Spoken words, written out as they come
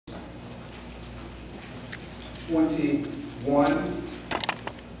21,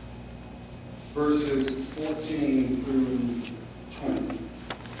 verses 14 through 20.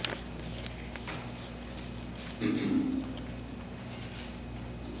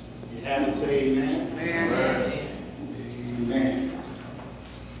 You have it, say amen. Amen. Amen.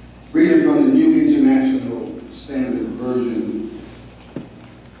 Reading from the New International Standard Version,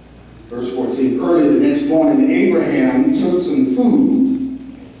 verse 14. Early the next morning, Abraham took some food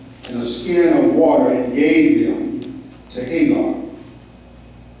and a skin of water and gave them to Hagar.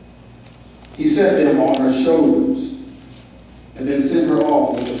 He set them on her shoulders and then sent her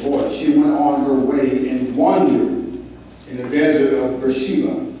off with the boy. She went on her way and wandered in the desert of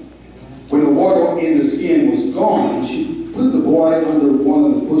Beersheba. When the water in the skin was gone, she put the boy under one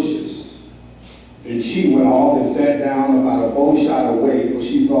of the bushes. Then she went off and sat down about a bow shot away, for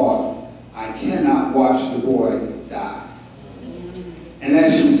she thought, I cannot watch the boy die. And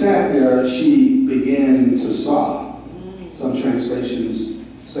as she sat there, she began to sob. Some translations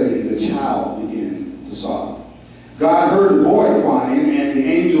say the child began to sob. God heard the boy crying, and the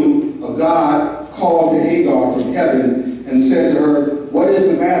angel of God called to Hagar from heaven and said to her, what is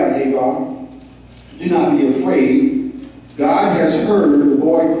the matter, Hagar? Do not be afraid. God has heard the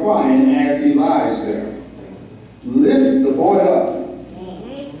boy crying as he lies there. Lift the boy up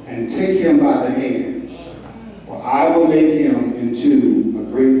and take him by the hand, for I will make him into a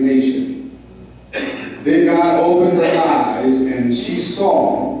great nation. Then God opened her eyes, and she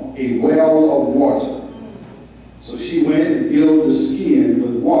saw a well of water. So she went and filled the skin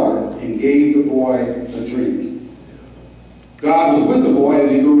with water and gave the boy a drink. God was with the boy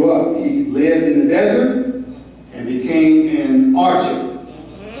as he grew up. He lived in the desert and became an archer.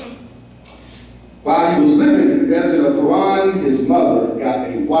 While he was living in the desert of Paran, his mother got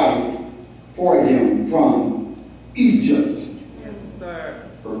a wife for him from Egypt. Yes, sir.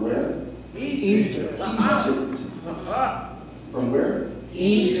 From where? Egypt. Egypt. From where?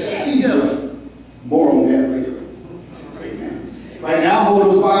 Egypt. Egypt. More on that later. Amen. Right now, hold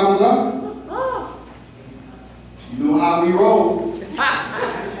those Bibles up. You know how we roll.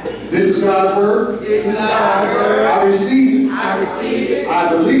 This is God's word. This is God's word. I receive it. I receive it. I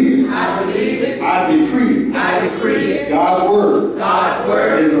believe it. I believe it. I decree it. I decree it. God's word. God's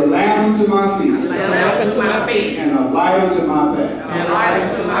word is a lamp unto my feet. is a lamp unto my feet And a light unto my path. and a light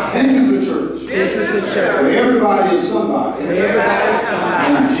unto my path. This is a church. This is a church Where everybody is somebody. where everybody is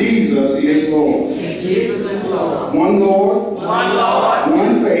somebody. And Jesus is Lord. And Jesus is Lord. One Lord. One Lord.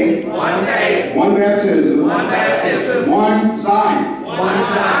 One faith. One faith. One baptism. One baptism. One Zion. One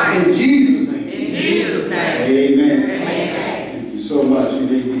sign. In Jesus' name. In Jesus' name. Amen. Amen. Thank you so much. You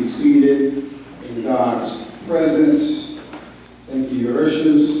may be seated in God's presence. Thank you, your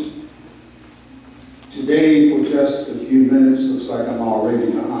ushers. Today, for just a few minutes, looks like I'm already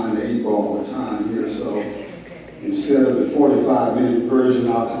behind the 8 ball with time here, so instead of the 45-minute version,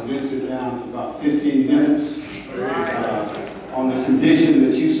 I'll condense it down to about 15 minutes on the condition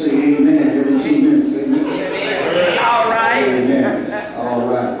that you say amen every 2 minutes. Amen. All right. Amen. All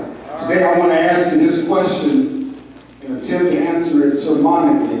right. Today I want to ask you this question and attempt to answer it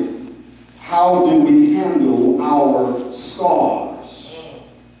sermonically. How do we handle our scars?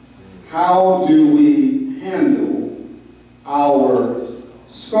 How do we handle our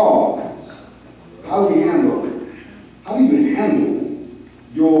scars? How do you handle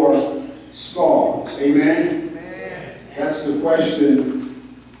your scars? Amen? Amen. That's the question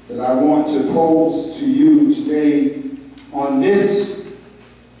that I want to pose to you today on this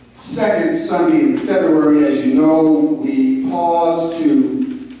second Sunday in February. As you know, we pause to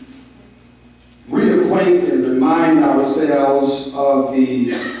reacquaint and remind ourselves of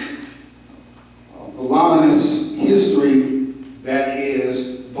the voluminous history that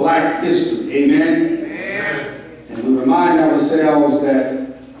is Black history. Amen? Amen. And we remind ourselves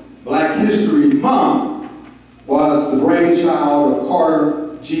that Black History Month was the brainchild of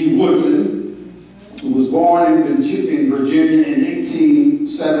Carter G. Woodson, who was born in Virginia in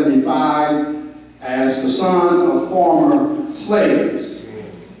 1875 as the son of former slaves.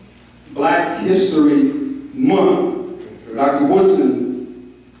 Black History Month. Dr. Woodson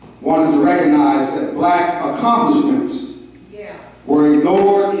wanted to recognize that Black accomplishments were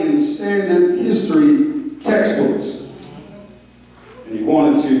ignored in standard history textbooks. And he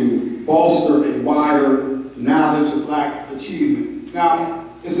wanted to bolster a wider knowledge of Black achievement. Now,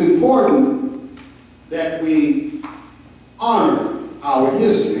 it's important that we honor our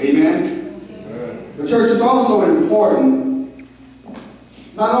history, amen? The church is also important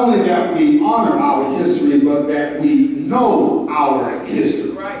not only that we honor our history, but that we know our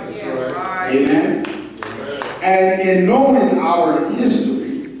history. Right. Yeah. Right. Amen? And in knowing our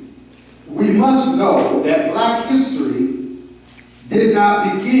history, we must must know that black history did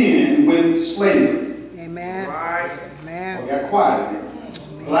not begin with slavery. Amen. Right. Amen. I got quiet there.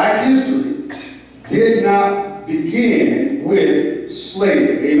 Black history did not begin with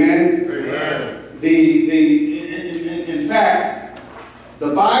slavery. Amen? Amen. In fact,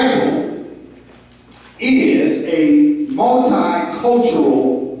 the Bible is a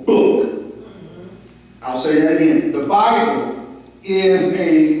multicultural book. I'll say that again. The Bible is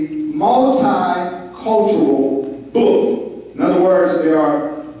a multicultural book. In other words, there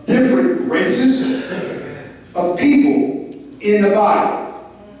are different races of people in the Bible.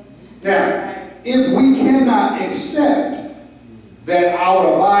 Now, if we cannot accept that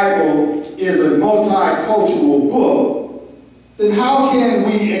our Bible is a multicultural book, then how can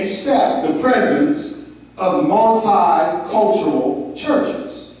we accept the presence of multicultural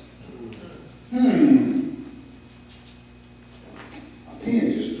churches? A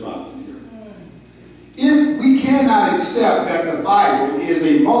pen just dropped here. If we cannot accept that the Bible is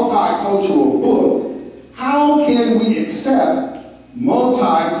a multicultural book, how can we accept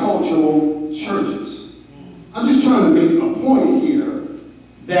multicultural churches? I'm just trying to make a point here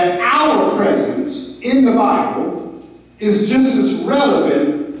that our presence in the Bible is just as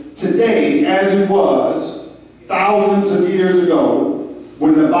relevant today as it was thousands of years ago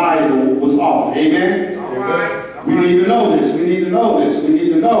when the Bible was offered. Amen? All right. We need to know this. We need to know this. We need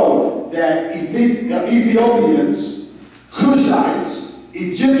to know that Ethiopians, Cushites,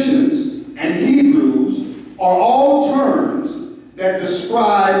 Egyptians, and Hebrews are all terms that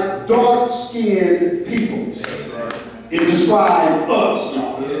describe dark-skinned peoples. It describes us,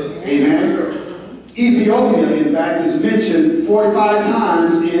 y'all. Amen? Ethiopia, in fact, is mentioned 45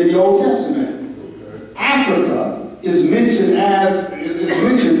 times in the Old Testament. Africa is mentioned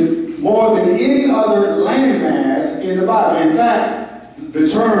more than any other landmass in the Bible. In fact, the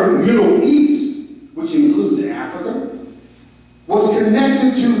term Middle East, which includes Africa, was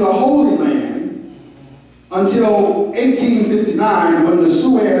connected to the Holy Land until 1859 when the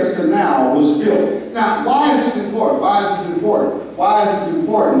Suez Canal was built. Now, why is this important? Why is this important? Why is this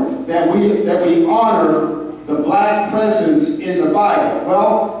important that we honor the black presence in the Bible?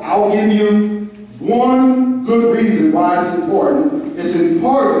 Well, I'll give you one good reason why it's important. It's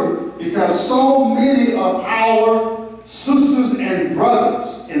important because so many of our sisters and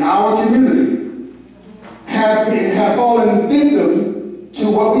brothers in our community have fallen victim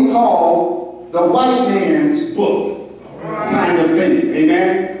to what we call the white man's book kind of thing.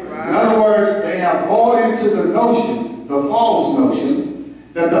 Amen? In other words, they have bought into the notion, the false notion,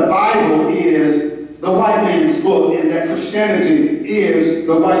 that the Bible is the white man's book and that Christianity is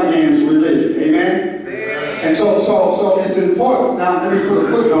the white man's religion. Amen? And so it's important. Now, let me put a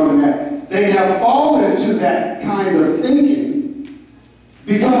footnote in that. They have fallen into that kind of thinking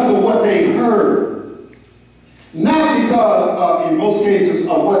because of what they heard. Not because, in most cases,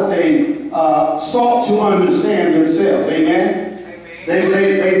 of what they sought to understand themselves. Amen?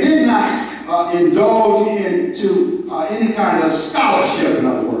 They did not indulge into any kind of scholarship, in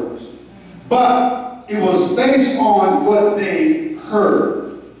other words. But it was based on what they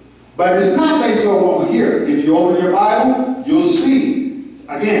heard. But it's not based on what we hear. If you open your Bible, you'll see,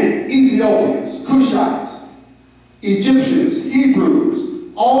 again, Ethiopians, Cushites, Egyptians,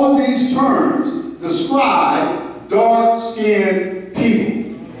 Hebrews, all of these terms describe dark-skinned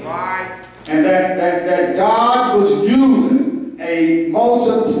people. Right. And that God was using a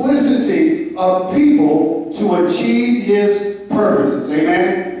multiplicity of people to achieve his purposes.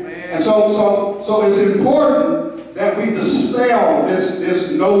 Amen? And so it's important that we dispel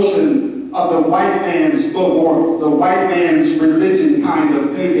this notion of the white man's book or the white man's religion kind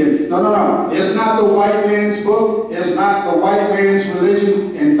of thinking. No. It's not the white man's book. It's not the white man's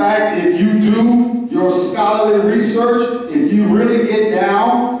religion. In fact, if you do your scholarly research, if you really get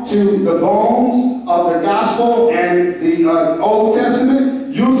down to the bones of the gospel and the Old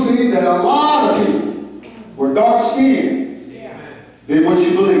Testament, you'll see that a lot of people were dark-skinned than what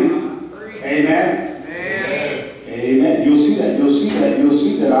you believe. Amen? Amen. You'll see that. You'll see that. You'll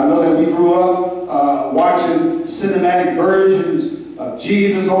see that. I know that we grew up watching cinematic versions of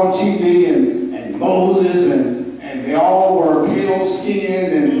Jesus on TV and Moses and they all were pale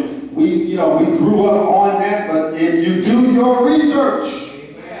skinned and we grew up on that. But if you do your research,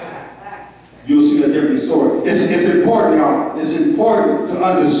 you'll see a different story. It's important, y'all. It's important to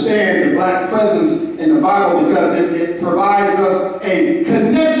understand the black presence in the Bible because it provides us a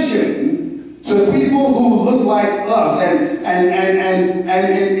connection to people who look like us, and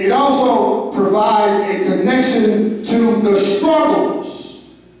it also provides a connection to the struggles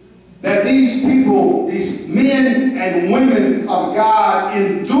that these people, these men and women of God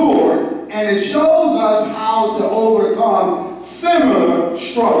endured and it shows us how to overcome similar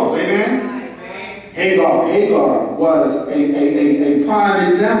struggles. Amen? Hagar was a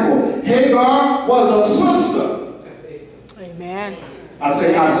prime example. Hagar was a sister. Amen. I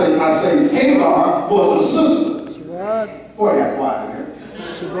say Hagar was a sister. She was. Boy, that quiet in there.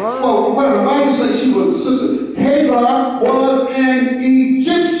 She was. Well, when the Bible says she was a sister, Hagar was an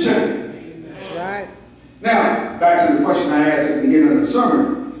Egyptian. That's right. Now, back to the question I asked at the beginning of the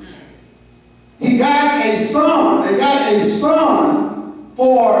sermon. He got a son. They got a son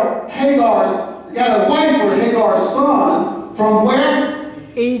for Hagar's. They got a wife for Hagar's son from where?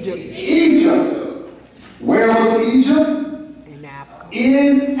 Egypt. Egypt. Where was Egypt? In Africa.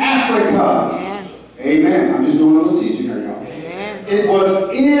 In Africa. Amen. Amen. I'm just doing a little teaching here, y'all. Amen. It was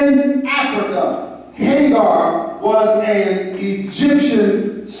in Africa. Hagar was an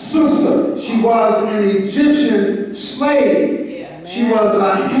Egyptian sister. She was an Egyptian slave. Amen. She was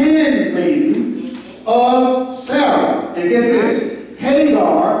a handmaiden of Sarah. And get this,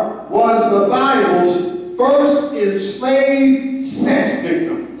 Hagar was the Bible's first enslaved sex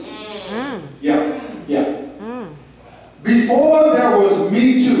victim. Yeah. Before there was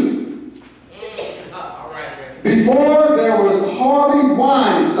Me Too, before there was Harvey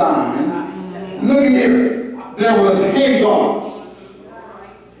Weinstein, look here, there was Hagar.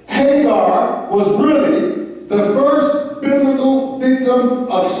 Hagar was really the first biblical victim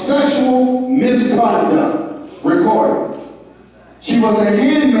of sexual misconduct recorded. She was a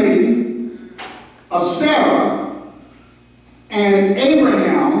handmaiden of Sarah, and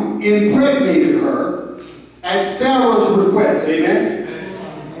Abraham impregnated her at Sarah's request. Amen.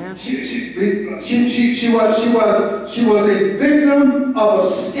 She was a victim of a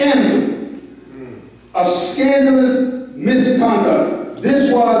scandal, of scandalous misconduct.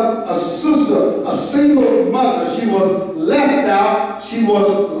 This was a sister, a single mother. She was left out, she was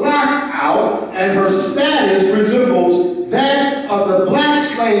locked out, and her status resembles that of the black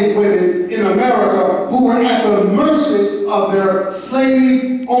slave women in America who were at the mercy of their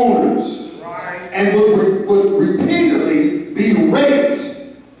slave owners and would repeatedly be raped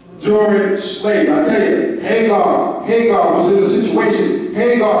during slavery. I tell you, Hagar was in a situation.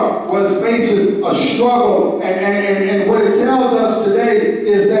 Hagar was facing a struggle, and what it tells us today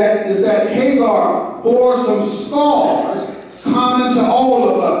is that Hagar bore some scars common to all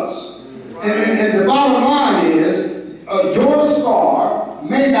of us. And the bottom line is, your scar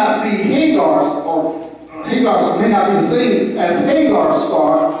may not be Hagar's, or Hagar's may not be the same as Hagar's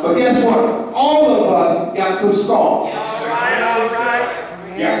scar, but guess what? All of us got some scars.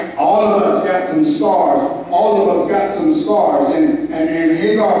 Yeah, all of us got some scars. All of us got some scars. And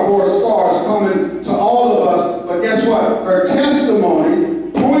Hagar bore scars coming to all of us. But guess what? Her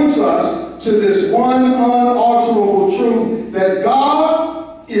testimony points us to this one unalterable truth that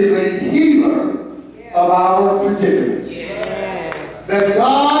God is a healer of our predicaments. Yes. That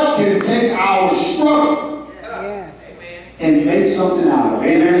God can take our struggle and make something out of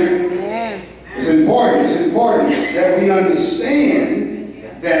it. Amen? Amen. It's important that we understand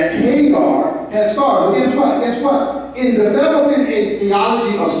that Hagar has scars. But guess what? In developing a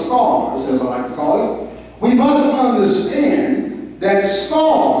theology of scars, as I like to call it, we must understand that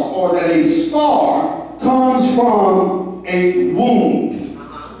scars, or that a scar, comes from a wound.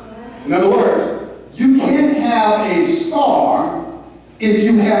 In other words, you can't have a scar if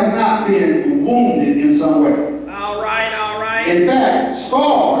you have not been wounded in some way. All right. In fact,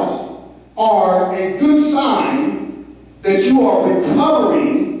 scars are a good sign that you are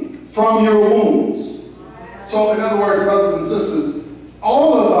recovering from your wounds. So in other words, brothers and sisters,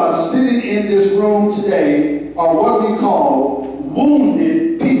 all of us sitting in this room today are what we call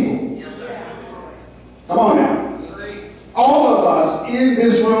wounded people. Yes, sir. Come on now. All of us in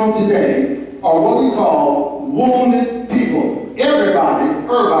this room today are what we call wounded people.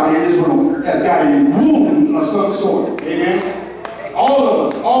 Everybody in this room has got a wound of some sort. Amen?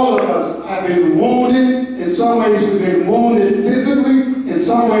 All of us have been wounded. In some ways we've been wounded physically. In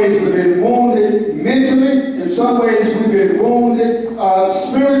some ways we've been wounded mentally. In some ways we've been wounded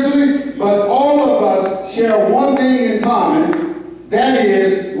spiritually. But all of us share one thing in common. That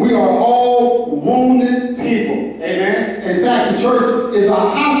is, we are all wounded people. Amen? In fact, the church is a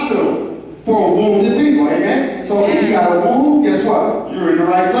hospital for wounded people. Amen? So if you got a wound, guess what? You're in the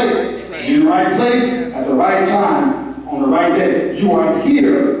right place. You're in the right place at the right time. On the right day. You are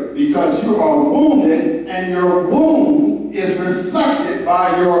here because you are wounded, and your wound is reflected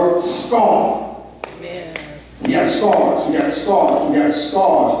by your scar. Yes. We got scars.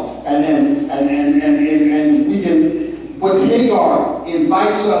 And we can, what Hagar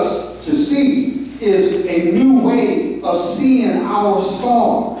invites us to see is a new way of seeing our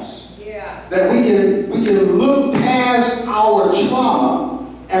scars. Yeah. that we can look past our trauma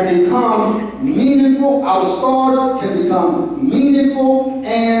and become meaningful. Our scars can become meaningful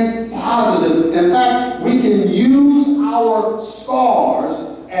and positive. In fact, we can use our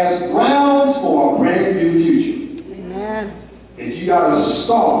scars as grounds for a brand new future. Amen. If you got a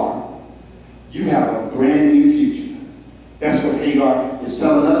scar, you have a brand new future. That's what Hagar is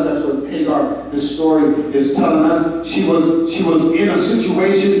telling us. That's what Hagar, this story, is telling us. She was in a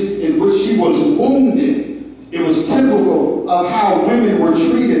situation in which she was wounded. It was typical of how women were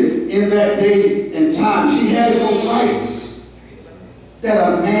treated in that day and time. She had no rights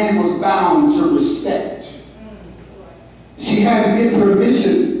that a man was bound to respect. She had to get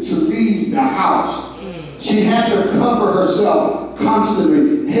permission to leave the house. She had to cover herself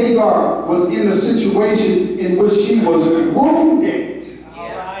constantly. Hagar was in a situation in which she was wounded.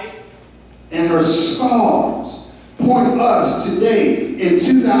 And her scars point us today in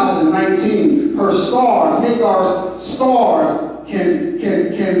 2019. Her scars, Hagar's scars,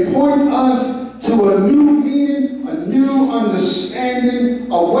 can point us to a new meaning, a new understanding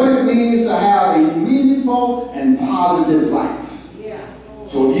of what it means to have a meaningful and positive life.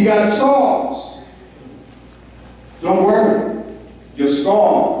 So if you got scars, don't worry. Your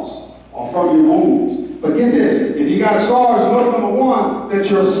scars are from your wounds. But get this, if you got scars, know number one, that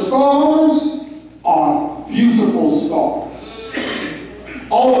your scars are beautiful scars.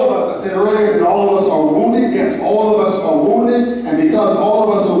 All of us, I said earlier that all of us are wounded. Yes, all of us are wounded. And because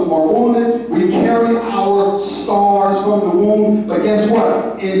all of us are wounded, we carry our scars from the wound. But guess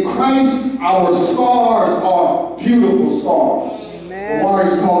what? In Christ, our scars are beautiful scars. Well, why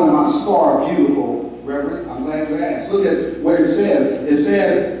are you calling my scar beautiful, Reverend? I'm glad you asked. Look at what it says. It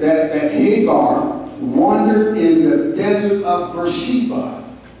says that Hagar wandered in the desert of Beersheba.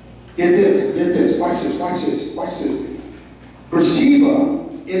 Get this, watch this. Beersheba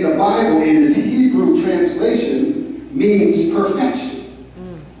in the Bible, in its Hebrew translation, means perfection.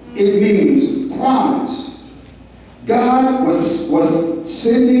 It means promise. God was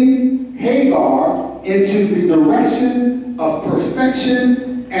sending Hagar into the direction of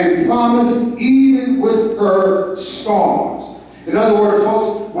perfection and promise, even with her scars. In other words,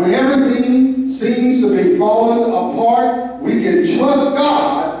 folks, when everything seems to be falling apart, we can trust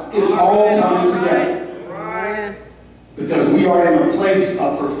God it's all coming together. Because we are in a place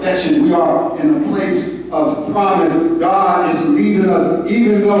of perfection. We are in a place of promise. God is leading us,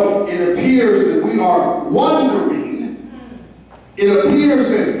 even though it appears that we are wandering. It appears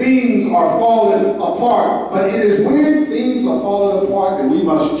that things are falling apart. But it is when things are falling apart that we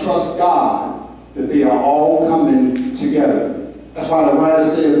must trust God that they are all coming together. That's why the writer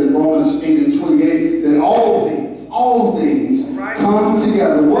says in Romans 8:28 that all things come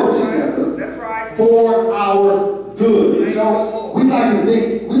together, work together for our good. You know, we like to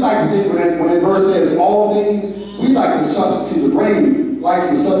think when that verse says all things, we like to substitute, the brain likes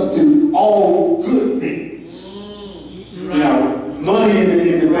to substitute all good things. You know, money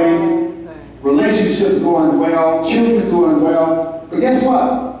in the bank, relationships going well, children doing well. But guess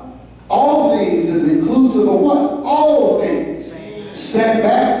what? All things is inclusive of what? All things.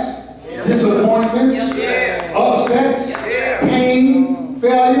 Setbacks, disappointments, upsets, pain,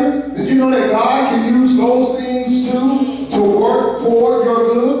 failure. Did you know that God can use those things too to work toward your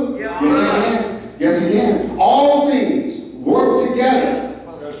good? Yes, He can. All things work together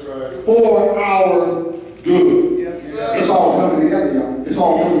for our good. It's all coming together, y'all. It's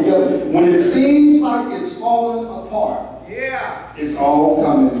all coming together. When it seems like it's falling apart, it's all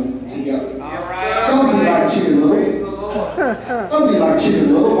coming together. Don't be like Chicken Little. Don't be like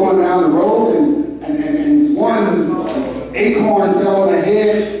Chicken Little going down the road and one acorn fell on her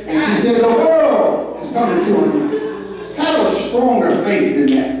head and she said, the world is coming to an end. Have a stronger faith than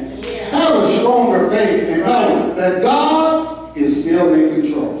that. Have a stronger faith and know that God is still in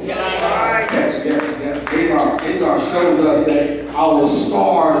control. Yes. Hagar shows us that our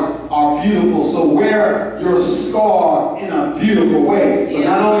scars are beautiful. So wear your scar in a beautiful way. But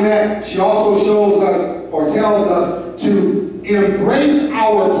not only that, she also shows us or tells us to embrace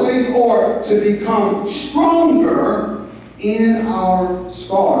our place or to become stronger in our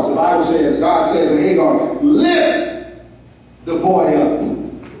scars. The Bible says, God says to Hagar, lift the boy up.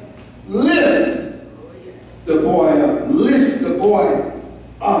 Lift the boy up. Lift the boy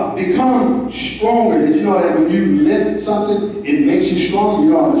up. Become stronger. Did you know that when you lift something, it makes you stronger?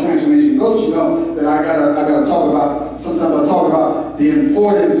 You know, I'm a transformation coach. You know that I gotta talk about, sometimes I talk about the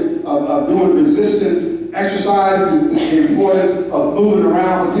importance of doing resistance exercise, the importance of moving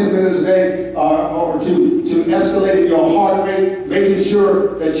around for 10 minutes a day, or to escalate your heart rate, making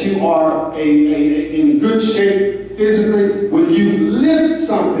sure that you are in good shape physically. When you lift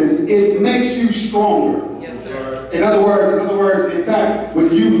something, it stronger. Yes, sir. In other words, in fact, when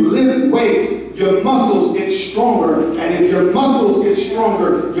you lift weights, your muscles get stronger. And if your muscles get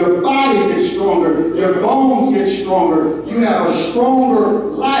stronger, your body gets stronger, your bones get stronger. You have a stronger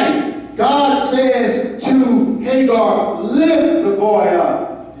life. God says to Hagar, lift the boy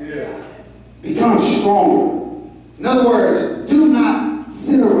up. Yeah. Become stronger. In other words, do not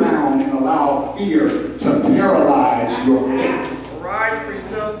sit around and allow fear to paralyze your faith.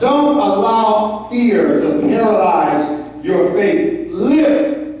 Don't allow fear to paralyze your faith.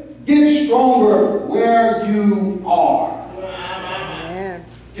 Lift. Get stronger where you are.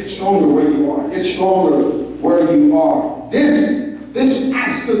 Get stronger where you are. Get stronger where you are. This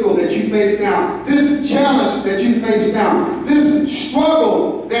obstacle that you face now, this challenge that you face now, this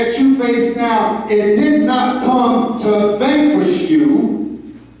struggle that you face now, it did not come to vanquish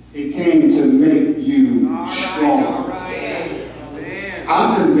you. It came to make you strong.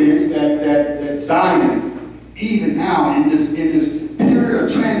 I'm convinced that Zion, even now in this period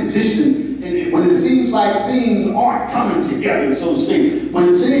of transition, and when it seems like things aren't coming together, so to speak, when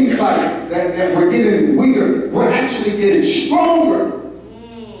it seems like that we're getting weaker, we're actually getting stronger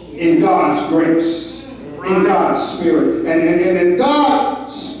in God's grace, in God's Spirit. And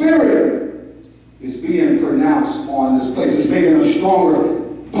God's Spirit is being pronounced on this place. It's making us stronger.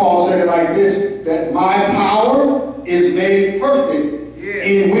 Paul said it like this, that my power is made perfect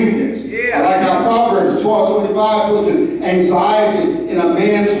in weakness. I like how Proverbs 12:25 puts it, anxiety in a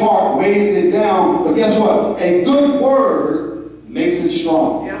man's heart weighs it down. But guess what? A good word makes it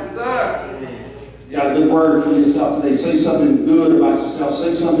strong. Yes, sir. You got a good word for yourself today. Say something good about yourself.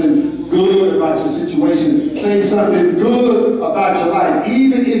 Say something good about your situation. Say something good about your life.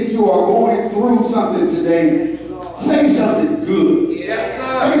 Even if you are going through something today, say something good.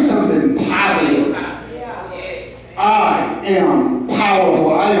 Yes, sir. Say something positive. I am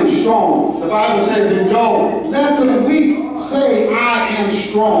powerful. I am strong. The Bible says in Job, let the weak say I am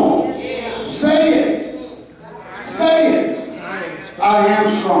strong. Say it. Say it. I am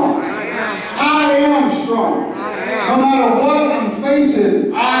strong. I am strong. No matter what I'm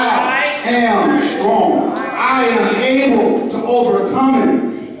facing, I am strong. I am able to overcome it.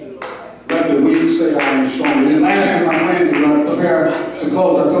 Let the weak say I am strong. And then lastly, my friends, as I prepare to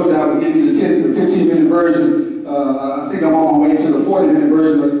close, I told you I would give you the 15-minute version. I think I'm on my way to the 40-minute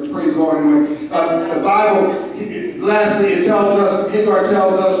version, but praise the Lord anyway. The Bible, lastly, it tells us, Hagar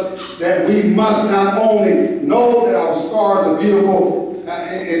tells us that we must not only know that our scars are beautiful,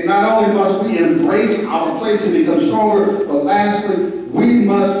 and not only must we embrace our place and become stronger, but lastly, we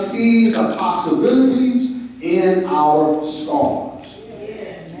must see the possibilities in our scars.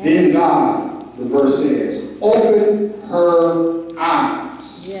 Then God, the verse says, opened her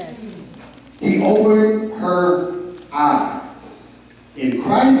eyes. Yes. He opened her eyes. In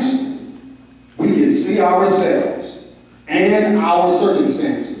Christ, we can see ourselves and our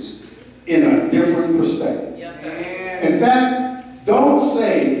circumstances in a different perspective. Yes, sir. In fact, don't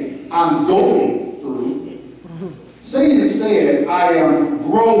say, I'm going through. Say instead, I am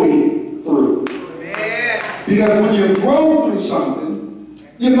growing through. Because when you grow through something,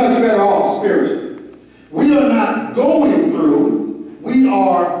 you're much better off spiritually. We are not going through, we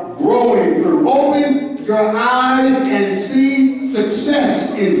are growing through. Open your eyes and see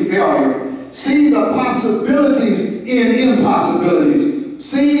success in failure. See the possibilities in impossibilities.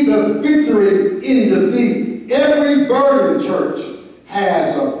 See the victory in defeat. Every burden, church,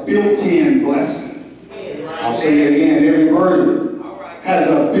 has a built-in blessing. I'll say it again. Every burden has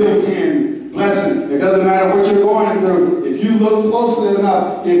a built-in blessing. It doesn't matter what you're going through. If you look closely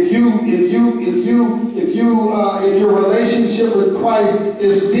enough, if your relationship with Christ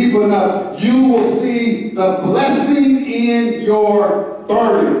is deep enough, you will see the blessing in your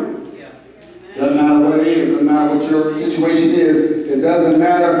burden. Doesn't matter what it is. Doesn't matter what your situation is. It doesn't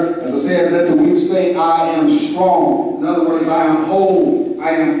matter. As I said, let the weak say, I am strong. In other words, I am whole.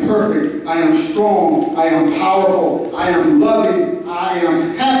 I am perfect. I am strong. I am powerful. I am loving. I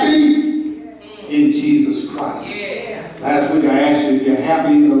am happy in Jesus Christ. Last week I asked you if you're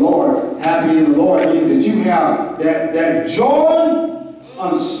happy in the Lord. Happy in the Lord means that you have that joy,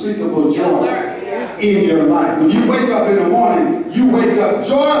 unspeakable joy in your life. When you wake up in the morning, you wake up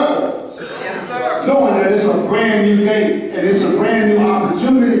joyful. Knowing that it's a brand new day and it's a brand new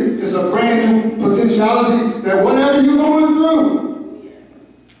opportunity, it's a brand new potentiality, that whatever you're going through,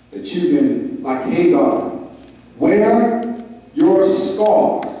 that you can, like Hagar, wear your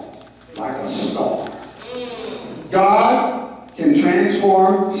scar like a star. God can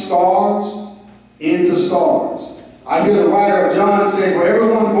transform scars into stars. I hear the writer of John say, for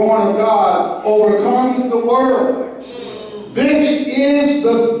everyone born of God overcomes the world. This is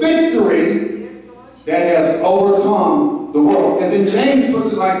the victory that has overcome the world. And then James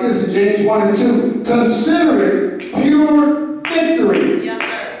puts it like this in James 1 and 2. Consider it pure victory. Yes,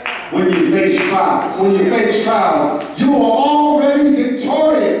 sir. When you face trials. When you face trials, you are already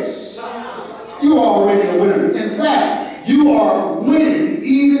victorious. You are already a winner. In fact, you are winning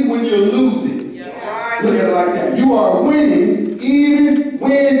even when you're losing. Yes, sir. Look at it like that. You are winning even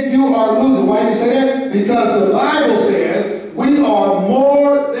when you are losing. Why you say that? Because the Bible says we are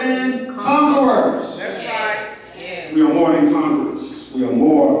more than conquerors. That's right. Yes. We are more than conquerors. We are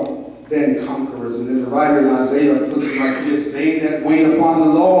more than conquerors. And then the writer in Isaiah puts it like this. They that wait upon the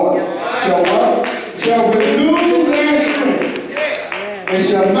Lord shall what? Shall renew their strength. They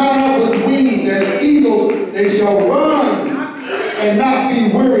shall mount up with wings as eagles. They shall run and not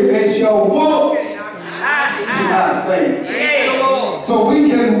be weary. They shall walk and not faint. So we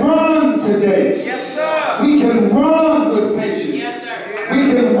can run today. Yes, sir. We can run with patience. Yes, sir.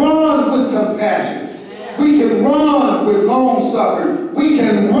 We can run with compassion. We can run with long suffering. We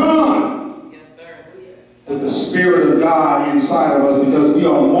can run Yes, sir. with the Spirit of God inside of us, because we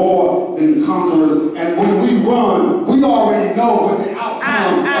are more than conquerors. And when we run, we already know what the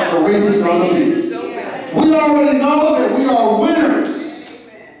outcome of the race is going to be. We already know that we are winners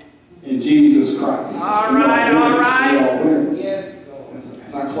in Jesus Christ. All right, all right. We are winners.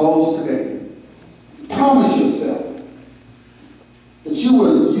 As I close today, promise yourself that you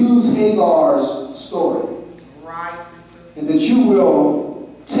will use Hagar's story, Right. and that you will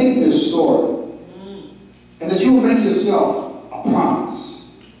take this story, and that you will make yourself a promise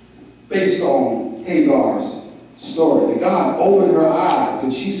based on Hagar's story. That God opened her eyes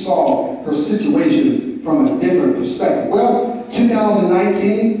and she saw her situation from a different perspective. Well,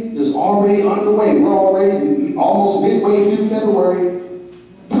 2019 is already underway. We're already almost midway through February.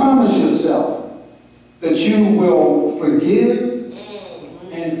 Promise yourself that you will forgive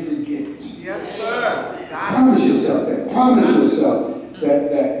and forget. Yes, sir. Promise yourself that. Promise yourself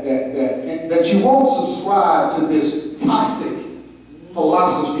that you won't subscribe to this toxic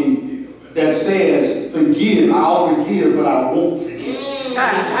philosophy that says, forgive, I'll forgive, but I won't forget.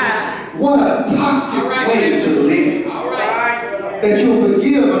 What a toxic way to live. That you'll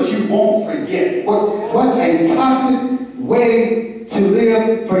forgive, but you won't forget. What a toxic way to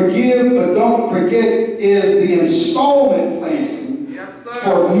live. Forgive, but don't forget is the installment plan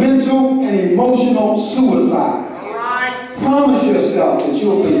for mental and emotional suicide. Promise yourself that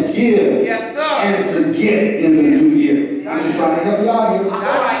you'll forgive and forget in the new year. I'm just trying to help you out here.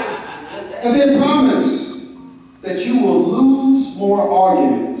 And then promise that you will lose more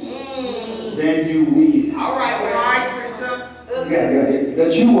arguments than you win. Yeah.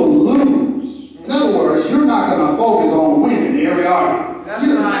 That you will lose. In other words, you're not going to focus on winning every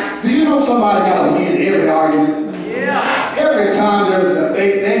argument. Do you know somebody got to win every argument? Yeah. Every time there's a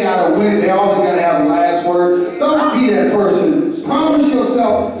debate, they got to win. They always got to have the last word. Don't be that person. Promise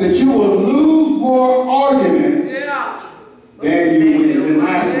yourself that you will lose more arguments than you win. And then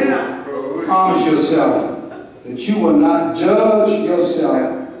lastly, promise yourself that you will not judge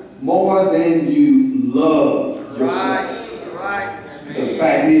yourself more than you love yourself. The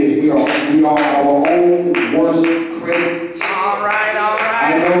fact is, we are our own worst critic. All right.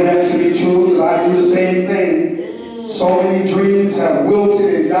 I know that to be true because I do the same thing. So many dreams have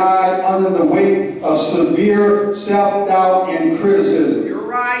wilted and died under the weight of severe self-doubt and criticism. You're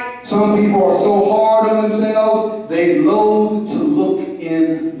right. Some people are so hard on themselves, they loathe to look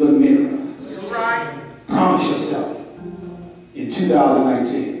in the mirror. You're right. Promise yourself in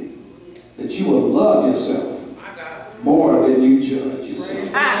 2019 that you will love yourself more than you judge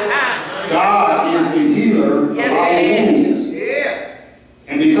yourself. God is the healer of our wounds.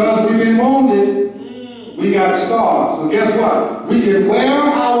 And because we've been wounded, we got scars. But guess what? We can wear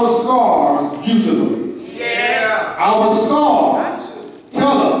our scars beautifully. Yes. Our scars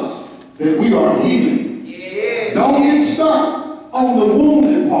tell us that we are healing. Yes. Don't get stuck on the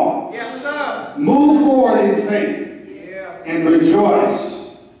wounded part. Yes, sir. Move forward in faith and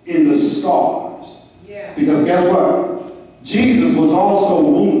rejoice in the scars. Because guess what? Jesus was also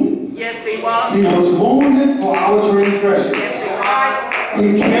wounded. Yes, he was. He was wounded for our transgressions. Yes, he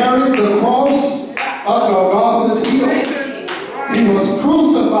was. He carried the cross of Golgotha's heel. He was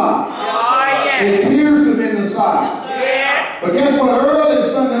crucified. Oh, yes. They pierced him in the side. Yes. But guess what? Early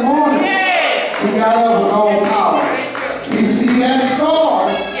Sunday morning, he got up with all power. He had scars,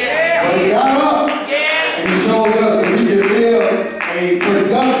 but he got up. And he showed us that we can live a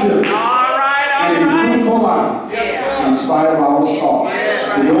productive and a fruitful life in spite of our scars.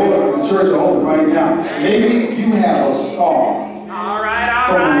 The door of the church are open right now. Maybe you have a scar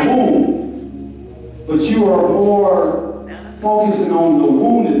from a wound, but you are more focusing on the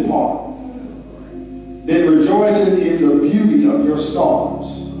wounded part then rejoicing in the beauty of your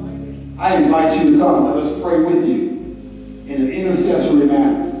stars. I invite you to come. Let us pray with you in an intercessory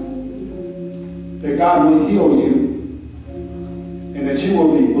manner, that God will heal you and that you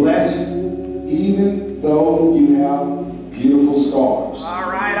will be blessed even though you have beautiful scars. All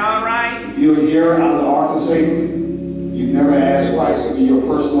right, all right. If you're here out of the ark of safety, you've never asked Christ to be your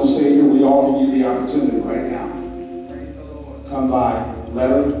personal Savior, we offer you the opportunity right now. Come by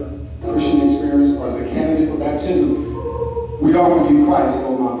letter, Christian experience, or as a candidate for baptism. We offer you Christ,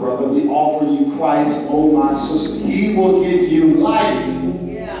 oh my brother. We offer you Christ, oh my sister. He will give you life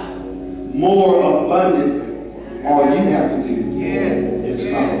more abundantly. All you have to do is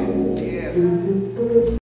come.